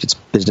Square launched its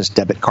business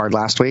debit card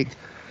last week.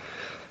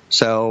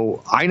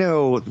 So I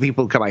know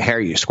people who cut my hair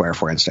use Square,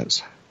 for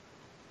instance.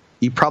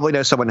 You probably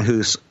know someone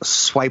who's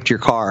swiped your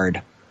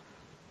card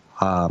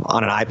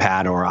on an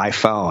iPad or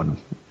iPhone.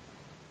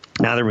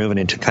 Now they're moving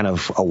into kind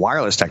of a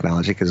wireless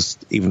technology because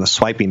even the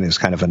swiping is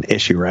kind of an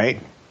issue,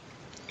 right?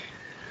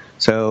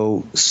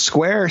 So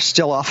Square is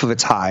still off of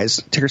its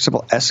highs, ticker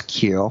symbol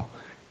SQ.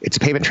 It's a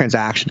payment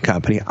transaction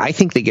company. I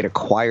think they get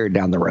acquired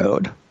down the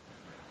road.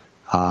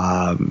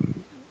 I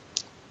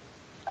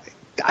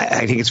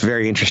think it's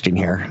very interesting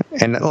here.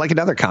 And like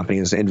another company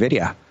is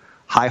NVIDIA,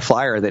 high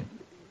flyer that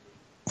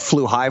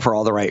flew high for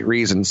all the right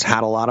reasons,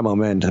 had a lot of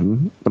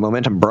momentum. The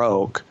momentum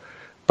broke.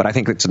 But I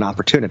think it's an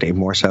opportunity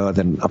more so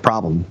than a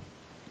problem.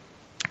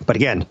 But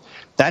again,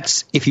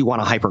 that's if you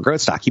want a hyper growth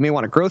stock. You may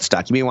want a growth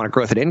stock. You may want a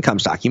growth and income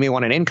stock. You may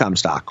want an income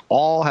stock.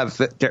 All have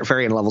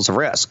varying levels of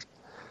risk.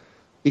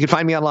 You can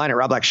find me online at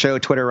Rob Black Show,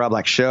 Twitter, Rob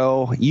Black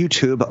Show,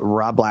 YouTube,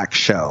 Rob Black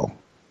Show.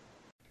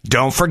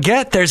 Don't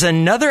forget, there's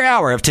another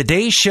hour of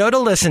today's show to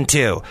listen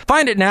to.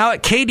 Find it now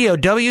at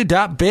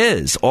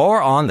KDOW.biz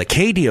or on the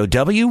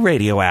KDOW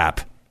radio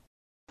app.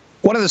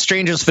 One of the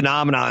strangest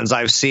phenomenons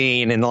I've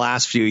seen in the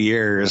last few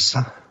years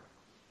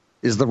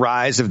is the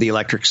rise of the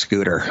electric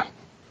scooter.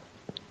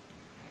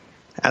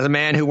 As a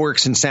man who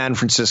works in San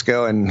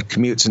Francisco and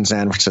commutes in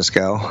San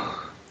Francisco,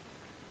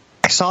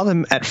 I saw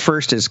them at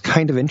first as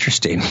kind of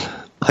interesting.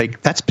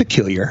 Like, that's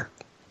peculiar.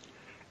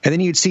 And then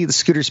you'd see the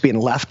scooters being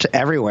left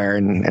everywhere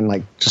and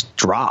like just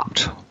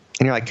dropped. And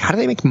you're like, how do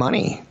they make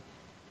money?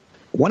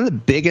 One of the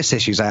biggest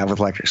issues I have with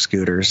electric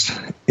scooters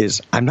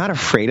is I'm not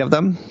afraid of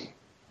them.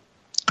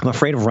 I'm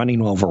afraid of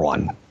running over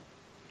one.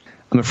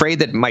 I'm afraid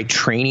that my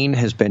training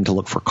has been to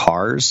look for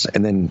cars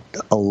and then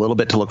a little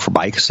bit to look for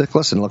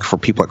bicyclists and look for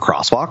people at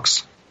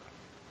crosswalks.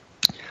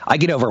 I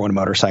get over when a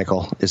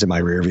motorcycle is in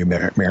my rearview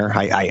mirror.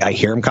 I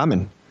hear them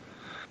coming.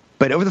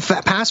 But over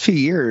the past few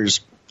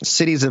years,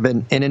 cities have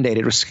been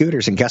inundated with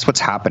scooters, and guess what's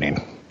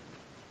happening?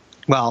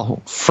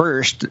 Well,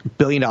 first,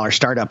 billion-dollar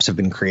startups have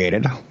been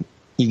created.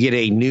 You get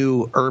a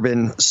new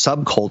urban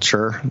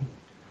subculture,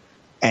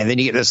 and then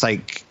you get this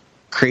like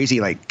crazy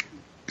like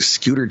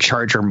scooter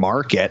charger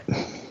market.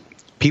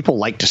 People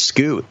like to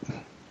scoot.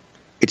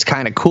 It's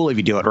kind of cool if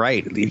you do it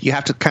right. You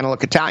have to kind of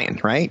look Italian,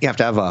 right? You have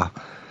to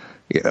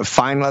have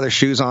fine leather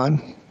shoes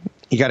on.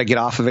 You got to get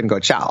off of it and go,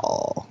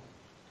 ciao.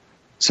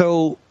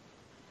 So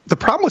the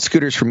problem with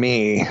scooters for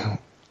me,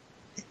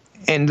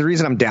 and the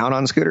reason I'm down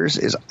on scooters,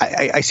 is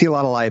I see a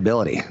lot of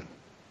liability.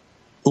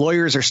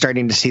 Lawyers are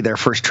starting to see their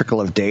first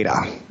trickle of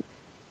data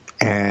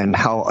and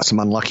how some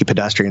unlucky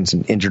pedestrians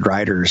and injured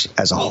riders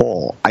as a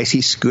whole. I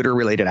see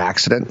scooter-related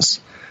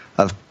accidents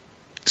of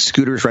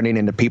scooters running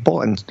into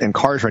people and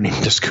cars running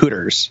into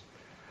scooters.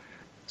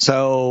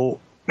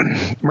 So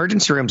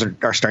emergency rooms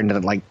are starting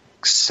to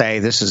say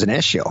this is an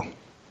issue.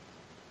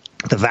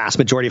 The vast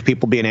majority of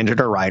people being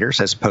injured are riders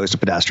as opposed to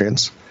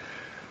pedestrians.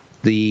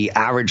 The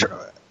average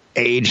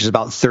age is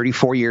about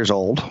 34 years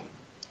old.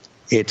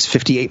 It's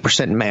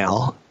 58%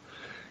 male.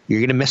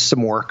 You're going to miss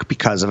some work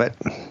because of it.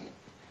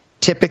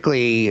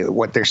 Typically,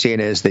 what they're saying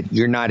is that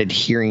you're not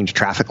adhering to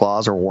traffic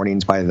laws or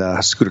warnings by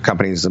the scooter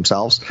companies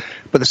themselves,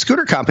 but the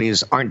scooter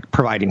companies aren't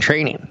providing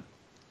training.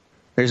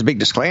 There's a big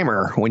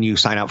disclaimer when you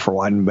sign up for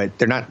one, but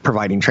they're not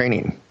providing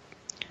training.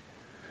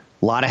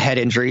 A lot of head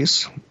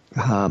injuries.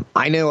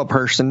 I know a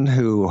person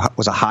who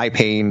was a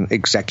high-paying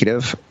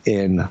executive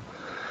in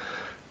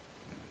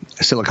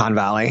Silicon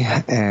Valley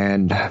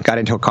and got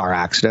into a car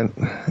accident,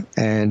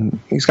 and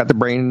he's got the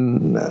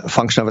brain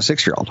function of a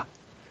 6-year-old.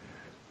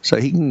 So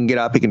he can get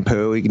up, he can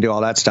poo, he can do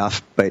all that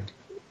stuff, but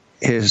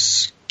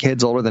his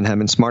kid's older than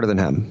him and smarter than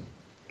him,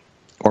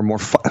 or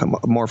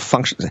more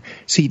functional.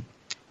 See,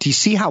 do you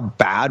see how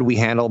bad we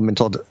handle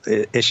mental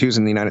issues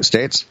in the United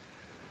States?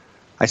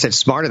 I said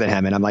smarter than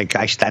him, and I'm like,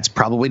 that's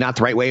probably not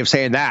the right way of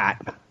saying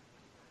that.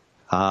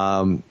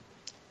 The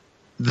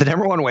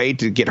number one way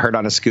to get hurt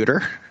on a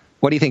scooter,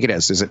 what do you think it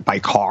is? Is it by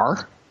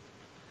car?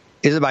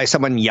 Is it by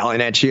someone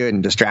yelling at you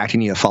and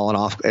distracting you, falling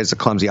off as a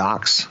clumsy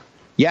ox?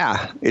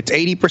 Yeah, it's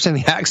 80% of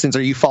the accidents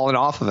are you falling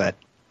off of it.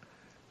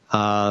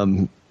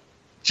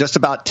 Just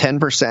about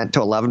 10% to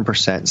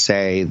 11%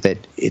 say that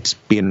it's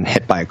being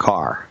hit by a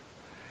car.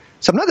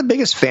 So I'm not the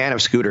biggest fan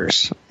of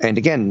scooters. And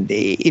again,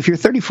 if you're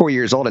 34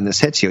 years old and this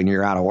hits you and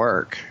you're out of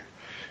work,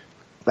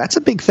 that's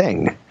a big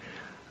thing.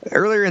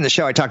 Earlier in the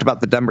show, I talked about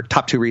the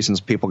top 2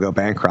 reasons people go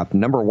bankrupt.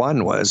 Number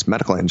 1 was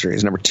medical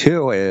injuries. Number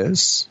 2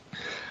 is,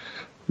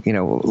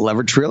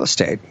 leveraged real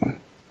estate.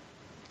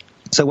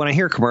 So when I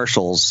hear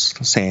commercials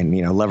saying,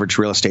 leveraged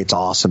real estate's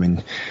awesome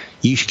and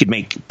you could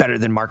make better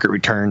than market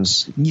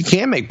returns, you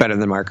can make better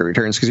than market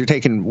returns because you're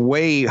taking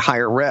way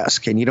higher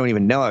risk and you don't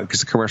even know it because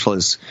the commercial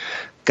has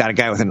got a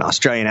guy with an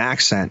Australian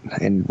accent,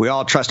 and we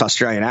all trust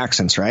Australian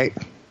accents, right?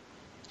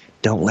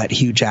 Don't let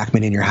Hugh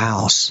Jackman in your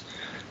house.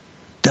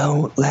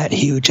 Don't let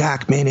Hugh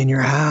Jackman in your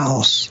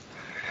house.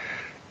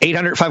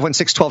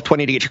 800-516-1220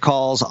 to get your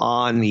calls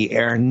on the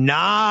air.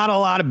 Not a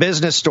lot of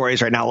business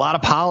stories right now. A lot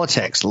of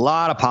politics.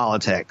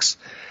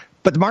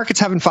 But the market's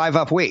having 5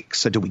 up weeks,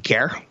 so do we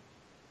care?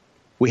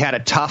 We had a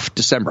tough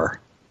December.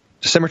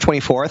 December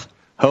 24th,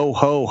 ho,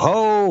 ho,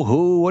 ho,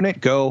 who wouldn't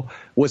it go,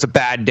 was a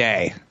bad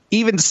day.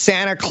 Even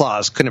Santa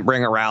Claus couldn't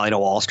bring a rally to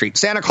Wall Street.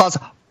 Santa Claus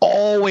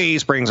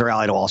always brings a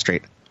rally to Wall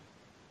Street.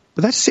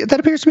 But that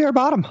appears to be our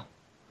bottom.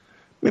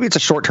 Maybe it's a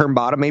short-term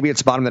bottom. Maybe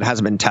it's a bottom that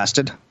hasn't been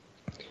tested.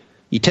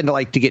 You tend to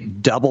like to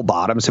get double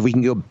bottoms. If we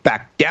can go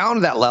back down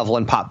to that level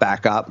and pop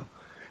back up,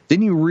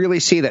 then you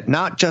really see that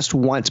not just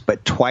once,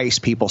 but twice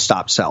people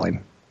stop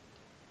selling.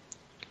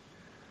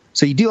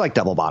 So you do like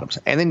double bottoms.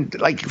 And then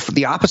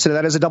the opposite of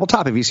that is a double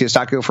top. If you see a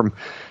stock go from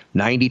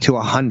 90 to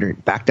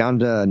 100, back down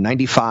to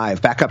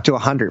 95, back up to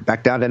 100,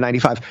 back down to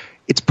 95,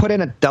 it's put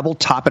in a double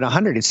top at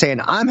 100. It's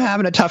saying, I'm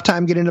having a tough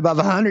time getting above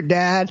 100,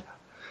 Dad.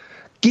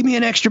 Give me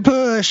an extra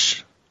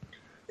push.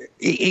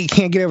 You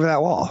can't get over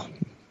that wall.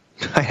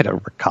 I had a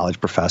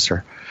college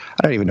professor.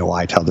 I don't even know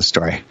why I tell this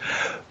story.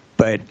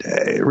 But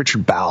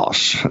Richard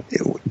Bausch,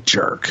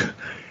 jerk.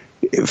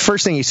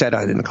 First thing he said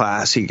in the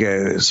class, he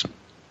goes,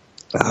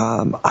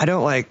 I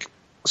don't like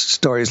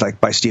stories like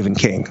by Stephen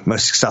King,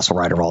 most successful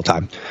writer of all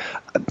time.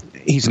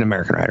 He's an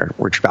American writer,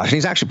 Richard Bausch, and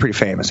he's actually pretty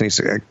famous, and he's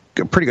a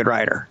pretty good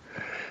writer.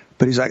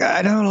 But he's like,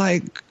 I don't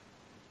like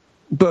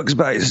books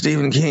by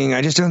Stephen King.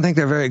 I just don't think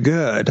they're very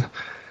good.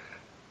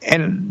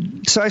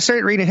 And so I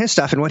started reading his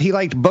stuff, and what he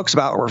liked books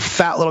about were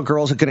fat little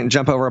girls who couldn't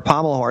jump over a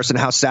pommel horse and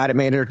how sad it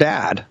made her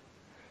dad.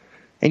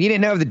 And you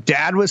didn't know if the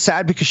dad was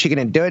sad because she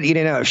couldn't do it. You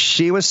didn't know if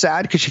she was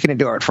sad because she couldn't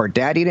do it for her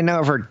dad. You didn't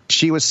know if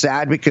she was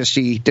sad because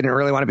she didn't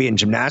really want to be in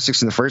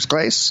gymnastics in the first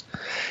place.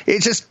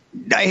 It's just,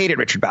 I hated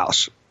Richard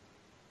Bausch.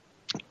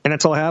 And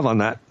that's all I have on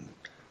that.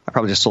 I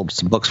probably just sold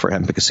some books for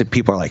him because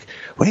people are like,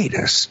 wait,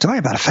 a story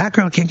about a fat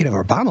girl who can't get over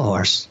a pommel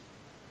horse.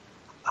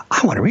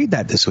 I want to read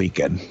that this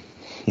weekend.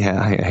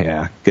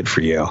 Yeah. Good for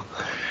you.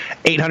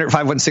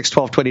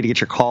 800-516-1220 to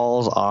get your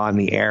calls on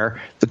the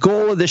air. The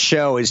goal of this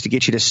show is to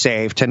get you to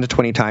save 10 to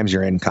 20 times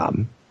your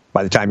income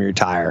by the time you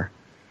retire.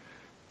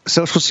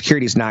 Social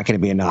Security is not going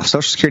to be enough.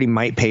 Social Security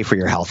might pay for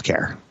your health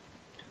care,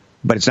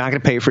 but it's not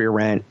going to pay for your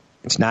rent.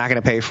 It's not going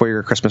to pay for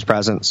your Christmas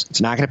presents.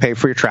 It's not going to pay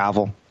for your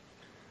travel.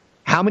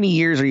 How many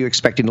years are you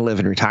expecting to live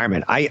in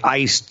retirement?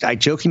 I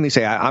jokingly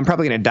say I'm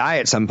probably going to die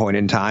at some point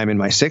in time in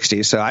my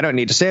 60s, so I don't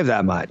need to save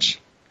that much.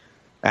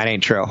 That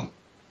ain't true.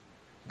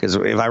 Because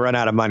if I run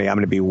out of money, I'm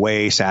going to be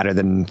way sadder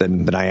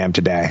than I am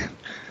today.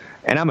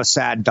 And I'm a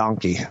sad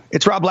donkey.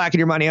 It's Rob Black and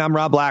Your Money. I'm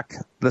Rob Black,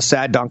 the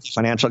sad donkey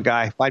financial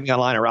guy. Find me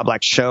online at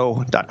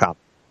robblackshow.com.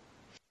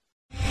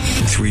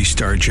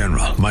 3-star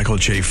general Michael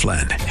J.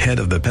 Flynn, head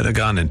of the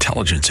Pentagon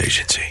Intelligence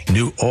Agency,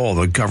 knew all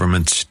the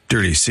government's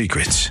dirty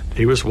secrets.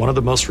 He was one of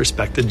the most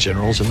respected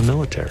generals in the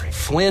military.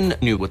 Flynn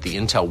knew what the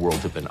intel world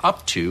had been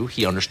up to.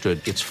 He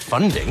understood its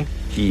funding.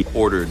 He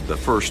ordered the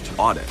first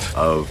audit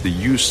of the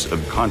use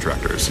of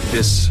contractors.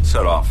 This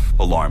set off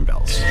alarm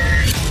bells.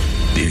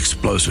 The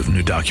explosive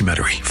new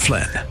documentary,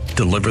 Flynn,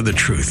 Deliver the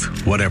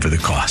Truth, Whatever the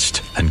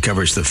Cost,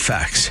 uncovers the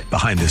facts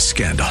behind this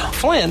scandal.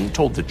 Flynn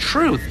told the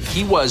truth.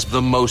 He was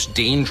the most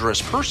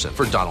dangerous person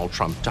for Donald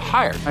Trump to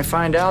hire. I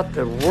find out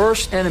the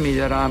worst enemy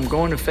that I'm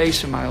going to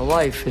face in my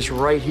life is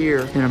right here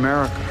in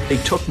America. They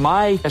took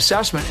my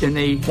assessment and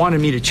they wanted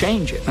me to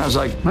change it. And I was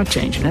like, I'm not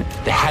changing it.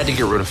 They had to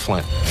get rid of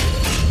Flynn.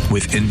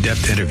 With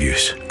in-depth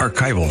interviews,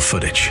 archival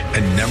footage,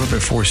 and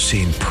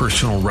never-before-seen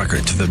personal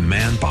records of the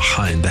man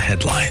behind the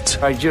headlines.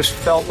 I just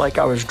felt like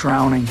I was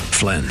drowning.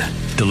 Flynn,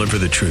 Deliver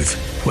the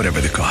Truth, Whatever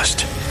the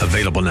Cost.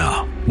 Available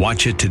now.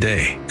 Watch it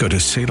today. Go to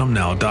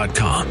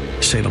salemnow.com.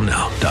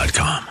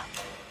 salemnow.com.